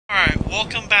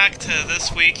welcome back to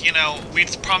this week. You know, we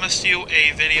promised you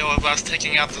a video of us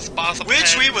taking out this boss up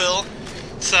Which we will.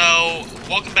 So,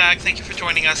 welcome back. Thank you for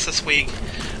joining us this week.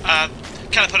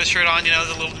 Kind of put a shirt on, you know,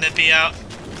 it's a little nippy out.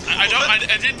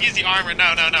 I didn't use the armor.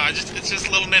 No. It's just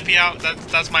a little nippy out.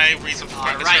 That's my reason for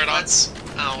putting the shirt on.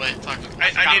 Oh wait, fuck.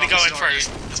 I need to go in first.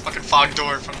 This fucking fog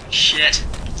door from shit.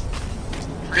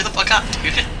 Hurry the fuck up,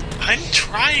 dude. I'm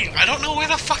trying. I don't know where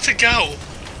the fuck to go.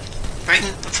 Right in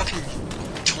the fucking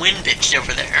twin bitch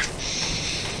over there.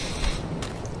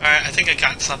 Alright, I think I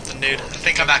got something, dude. I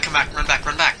think Come back, run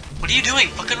back. What are you doing?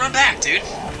 Fucking run back, dude.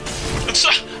 I'm so.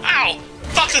 Ow!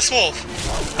 Fuck this wolf!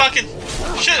 Fucking.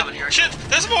 Shit! Shit!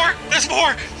 There's more!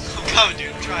 I'm coming,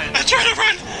 dude. I'm trying. I'm trying to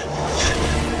run!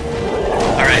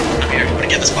 Alright, I'm here. I'm gonna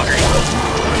get this fucker.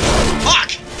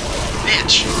 Fuck!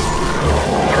 Bitch!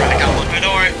 Alright, I got one. I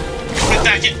know, alright. Put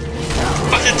back in.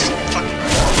 Fuck.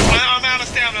 I'm out of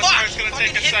stamina, so it's gonna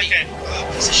take a second.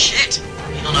 Piece of shit.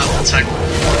 Heal up. One sec.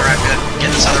 Alright, good. Get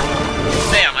this other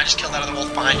wolf. Bam, I just killed that other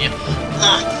wolf behind you.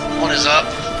 What is up?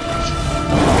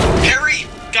 Harry!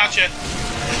 Gotcha.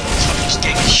 Just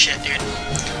getting this shit, dude.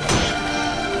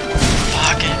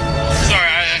 Fuck it. Sorry,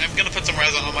 I'm gonna put some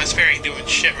resin on. My spear ain't doing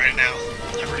shit right now.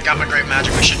 I've already got my great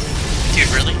magic mission.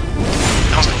 Dude, really?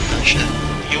 I was going for that shit.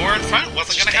 You were in front.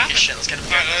 Wasn't gonna happen. Shit. Let's get him.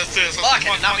 Alright, let's do this. Fuck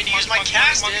it. Now we need to use my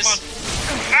cast.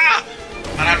 Ah!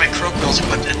 I had my crow quills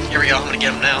equipped. Here we go. I'm gonna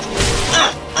get him now.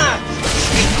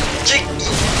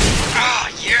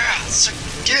 Yeah, suck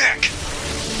dick.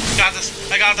 Got this.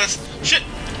 I got this. Shit.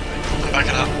 I'm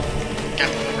backing up. Got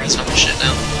the rest of my shit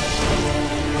now.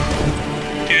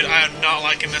 Dude, I am not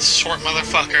liking this short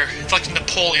motherfucker. It's like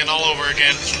Napoleon all over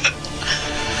again.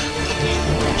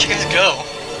 Where'd you guys go?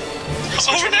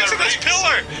 Over next to this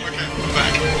pillar! Okay, we're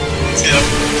back. Let's get up.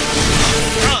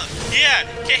 Yeah,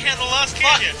 can't handle us,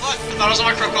 can you? Fuck! I thought I was on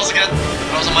my crow quills again.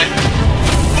 I was on my...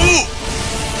 Ooh!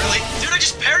 Really? Dude, I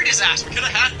just parried his ass. We could've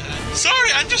had that.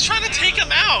 Sorry, I'm just trying to take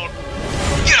him out.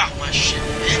 Get off my shit,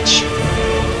 bitch.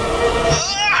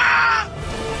 Ah!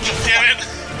 Damn it.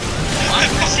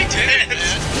 What? What's he doing, man?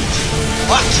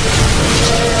 What?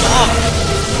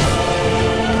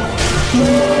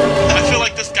 I feel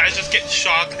like this guy's just getting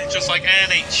shocked and he's just like, it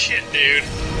ain't shit, dude.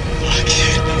 Fuck,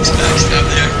 he's backstab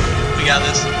there. We got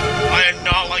this. I am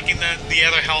not liking the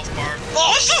other health bar.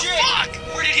 Oh, what the fuck?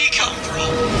 Where did he come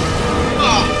from?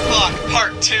 Oh, fuck.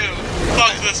 Part 2.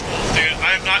 Fuck this wolf, dude.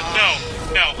 I am not, no,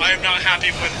 I am not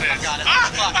happy with this. I got it.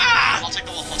 Fuck. Ah! I'll take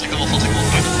the wolf.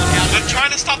 I'm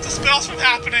trying to stop the spells from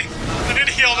happening. I need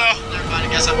to heal, though. Never mind, I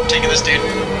guess I'm taking this dude.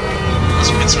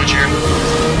 Unless we can switch here.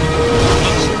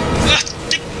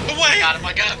 Get away!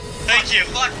 I got him. Thank you.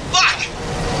 Fuck!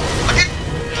 Fucking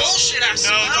bullshit ass.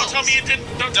 No, don't tell me you didn't.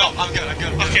 No, I'm good.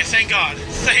 Okay, thank God.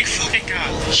 Thank fucking God.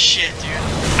 Holy shit, dude.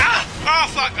 Ah! Oh,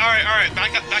 fuck. Alright.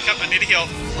 Back up. I need to heal.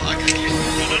 Fuck.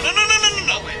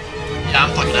 No. Wait. Yeah,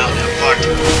 I'm fucking out now. Fucked.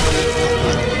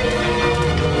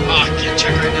 Ah, can't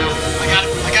check right now. I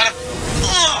got him.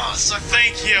 Oh, suck.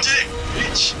 Thank you. Dick,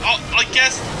 bitch. I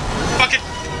guess. Fucking.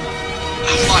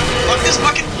 Oh, fuck this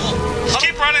fucking wolf. Just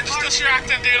keep running. Just distract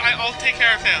him, dude. I'll take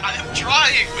care of him. I am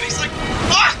trying, but he's like,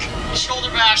 fuck! He shoulder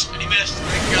bashed and he missed.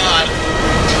 Thank God.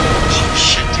 Oh,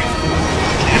 shit, dude.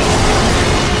 Okay.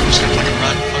 I'm just gonna fucking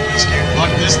run.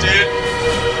 Fuck this dude.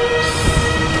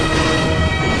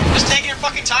 Just taking your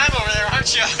fucking time over there,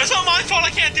 aren't you? It's not my fault I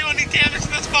can't do any damage to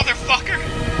this motherfucker.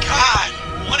 God,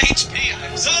 1 HP.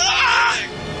 I'm so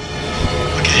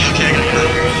Okay, I gotta get out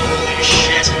of here. Holy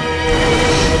shit.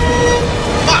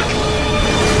 Fuck!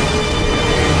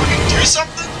 Fucking do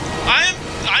something? I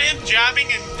am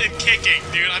jabbing and kicking,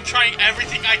 dude. I'm trying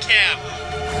everything I can.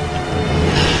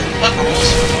 Fuck, I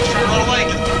was trying to run away.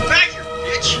 Get back here,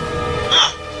 bitch!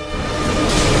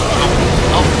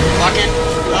 Oh, fucking.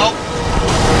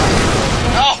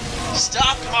 No!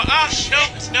 Stop! Come on.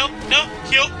 No.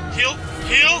 Heal.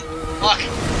 Fuck.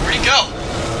 Where'd he go?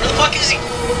 Where the fuck is he?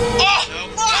 Oh! No.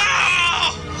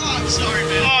 Oh! Oh, I'm sorry,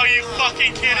 man. Oh, you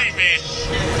fucking kidding me?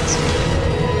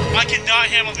 I cannot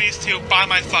handle these two by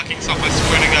my fucking self, I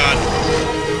swear to God.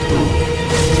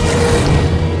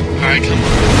 Alright, come on.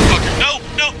 Fucker.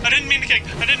 No, I didn't mean to kick.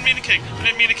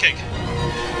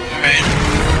 Alright.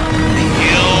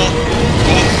 Heal.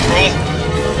 Roll.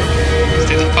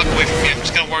 Stay the fuck away from me. I'm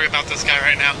just gonna worry about this guy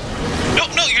right now.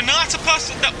 No, you're not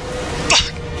supposed to. No.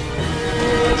 Fuck.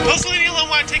 You're supposed to leave me alone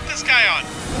while I take this guy on.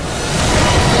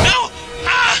 No!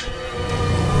 Ah!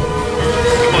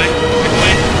 Get away.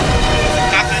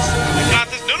 Got this.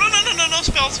 No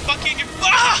spells. Fuck you.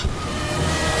 Ah!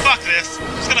 Fuck this. I'm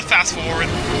just gonna fast forward.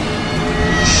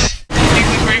 Take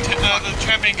the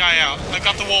tramping guy out. I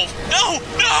got the wolf. No!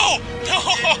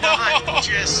 Did not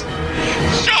just...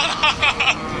 Shut up!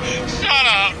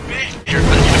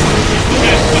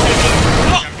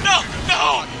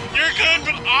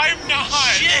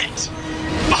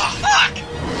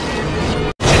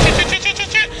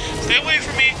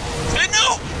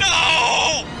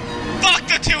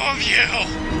 of you!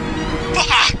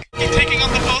 Fuck! He's taking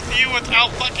on the both of you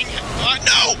without fucking...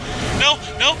 no! No,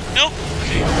 no, no!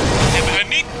 Okay, damn it, I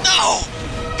need... No!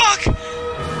 Fuck!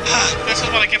 This is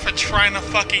what I get for trying to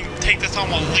fucking take this on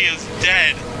while Leah's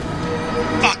dead.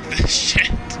 Fuck this shit.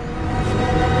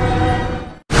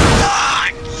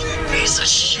 Fuck! You piece of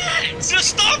shit!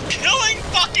 Just stop killing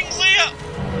fucking Leah!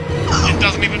 It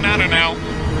doesn't even matter now.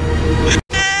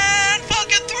 And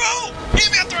fucking throw!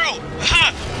 Give me a throw!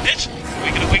 Ha! Bitch!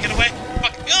 Get away!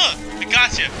 Fuck! I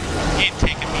got you. You ain't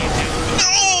taking me down.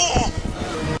 No!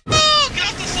 Oh!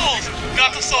 Got the souls!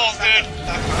 Got the souls, dude!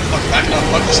 Back it up,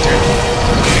 fuck this dude.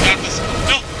 I got this.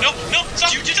 No! Stop!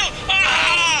 You do!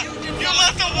 Ah! You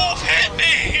let the wolf hit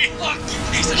me! Fuck, you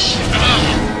piece of shit.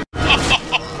 God,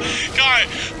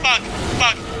 fuck.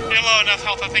 You're low enough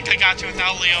health. I think I got you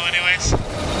without Leo anyways.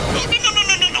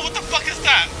 No, what the fuck is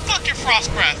that? Fuck your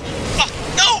frost breath. Fuck,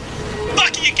 no!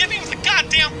 Fuck, you get me with a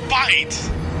goddamn bite.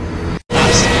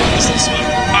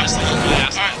 Alright,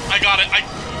 I got it.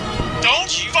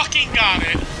 Don't you fucking got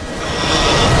it.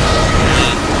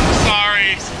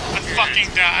 Sorry, I fucking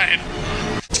died.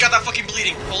 It's got that fucking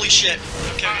bleeding. Holy shit.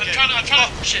 Okay. I'm trying to...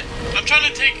 Shit. I'm trying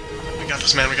to take... We got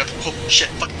this, man. We got the... Oh, shit.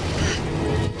 Fuck.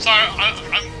 Sorry,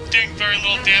 I'm doing very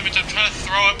little damage. I'm trying to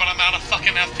throw it, but I'm out of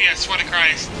fucking FPS. Swear to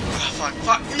Christ. Oh,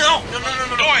 fuck. No. No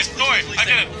worries. I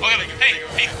get it.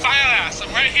 Hey, fire ass.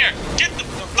 I'm right here. Get the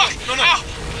fuck. No. Ow.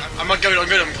 I'm good. I'm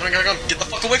gonna get the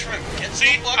fuck away from him.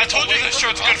 See, I told you this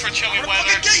shirt's good for chilly weather. I'm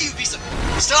gonna get you, piece of...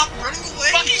 Stop running away.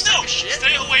 Fucking no.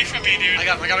 Stay away from me, dude. I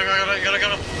got him.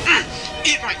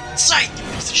 Eat my sight, you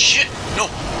piece of shit. No.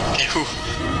 Okay, whew.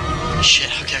 Shit.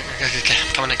 Okay.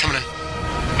 I'm coming in.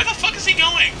 Where the fuck is he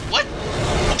going? What?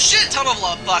 Oh shit, tunnel of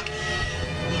love, fuck.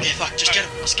 Okay, fuck, just get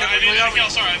him. Let's get him. I'm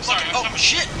sorry. Oh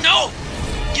shit, no!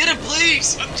 Get him,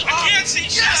 please! I can't see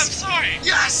shit, I'm sorry.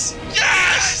 Yes!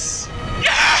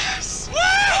 Woo!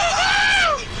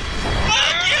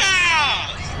 Fuck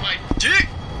yeah! My dick,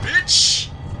 bitch!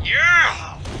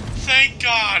 Yeah! Thank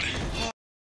God.